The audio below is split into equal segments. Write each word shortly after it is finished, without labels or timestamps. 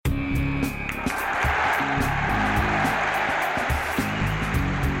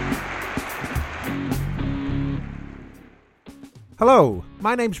Hello,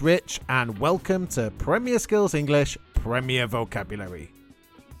 my name's Rich and welcome to Premier Skills English Premier Vocabulary.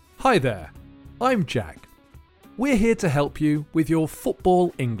 Hi there, I'm Jack. We're here to help you with your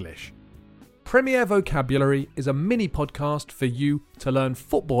football English. Premier Vocabulary is a mini podcast for you to learn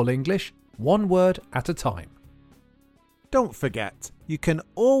football English one word at a time. Don't forget, you can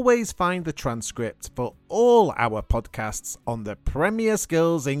always find the transcript for all our podcasts on the Premier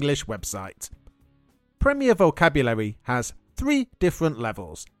Skills English website. Premier Vocabulary has 3 different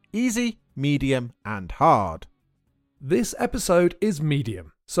levels: easy, medium and hard. This episode is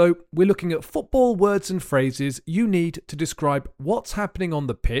medium, so we're looking at football words and phrases you need to describe what's happening on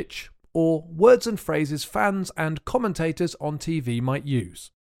the pitch, or words and phrases fans and commentators on TV might use.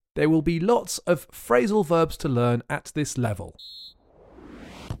 There will be lots of phrasal verbs to learn at this level.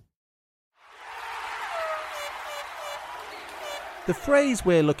 The phrase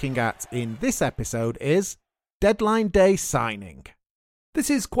we're looking at in this episode is deadline day signing.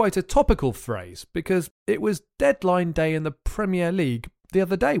 This is quite a topical phrase because it was deadline day in the Premier League the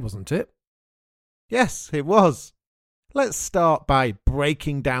other day, wasn't it? Yes, it was. Let's start by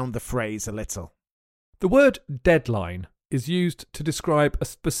breaking down the phrase a little. The word deadline is used to describe a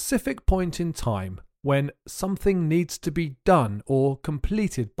specific point in time when something needs to be done or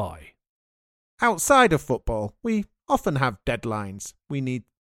completed by. Outside of football, we often have deadlines we need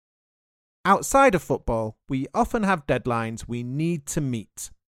to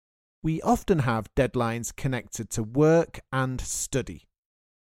meet. We often have deadlines connected to work and study.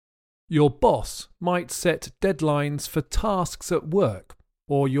 Your boss might set deadlines for tasks at work,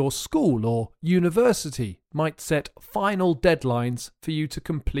 or your school or university might set final deadlines for you to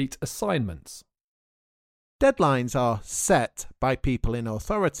complete assignments. Deadlines are set by people in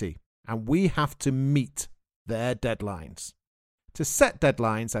authority, and we have to meet their deadlines. To set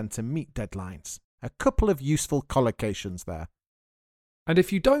deadlines and to meet deadlines. A couple of useful collocations there. And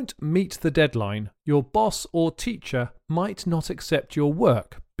if you don't meet the deadline, your boss or teacher might not accept your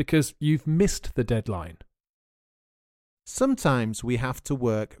work because you've missed the deadline. Sometimes we have to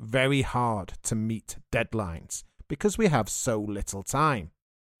work very hard to meet deadlines because we have so little time.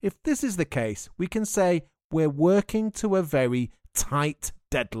 If this is the case, we can say we're working to a very tight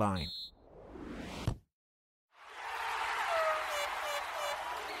deadline.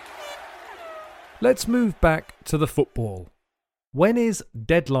 Let's move back to the football. When is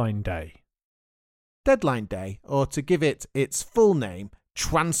deadline day? Deadline day, or to give it its full name,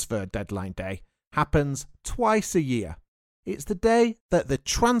 transfer deadline day, happens twice a year. It's the day that the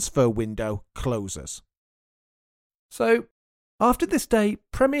transfer window closes. So, after this day,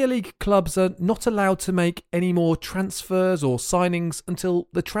 Premier League clubs are not allowed to make any more transfers or signings until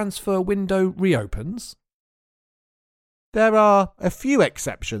the transfer window reopens? There are a few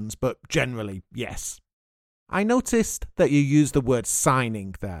exceptions, but generally, yes. I noticed that you used the word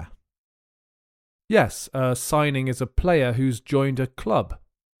signing there. Yes, a signing is a player who's joined a club,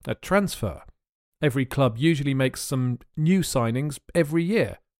 a transfer. Every club usually makes some new signings every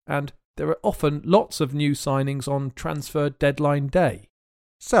year, and there are often lots of new signings on transfer deadline day.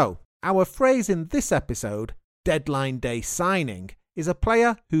 So, our phrase in this episode, deadline day signing, is a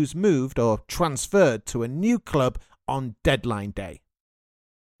player who's moved or transferred to a new club on deadline day.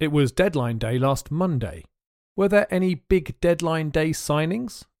 It was deadline day last Monday. Were there any big deadline day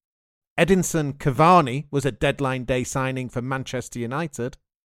signings? Edinson Cavani was a deadline day signing for Manchester United.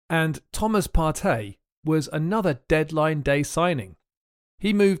 And Thomas Partey was another deadline day signing.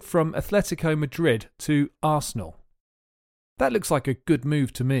 He moved from Atletico Madrid to Arsenal. That looks like a good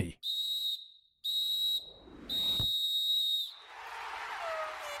move to me.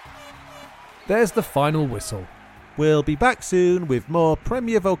 There's the final whistle. We'll be back soon with more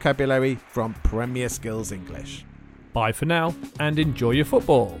Premier Vocabulary from Premier Skills English. Bye for now and enjoy your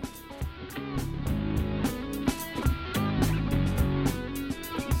football.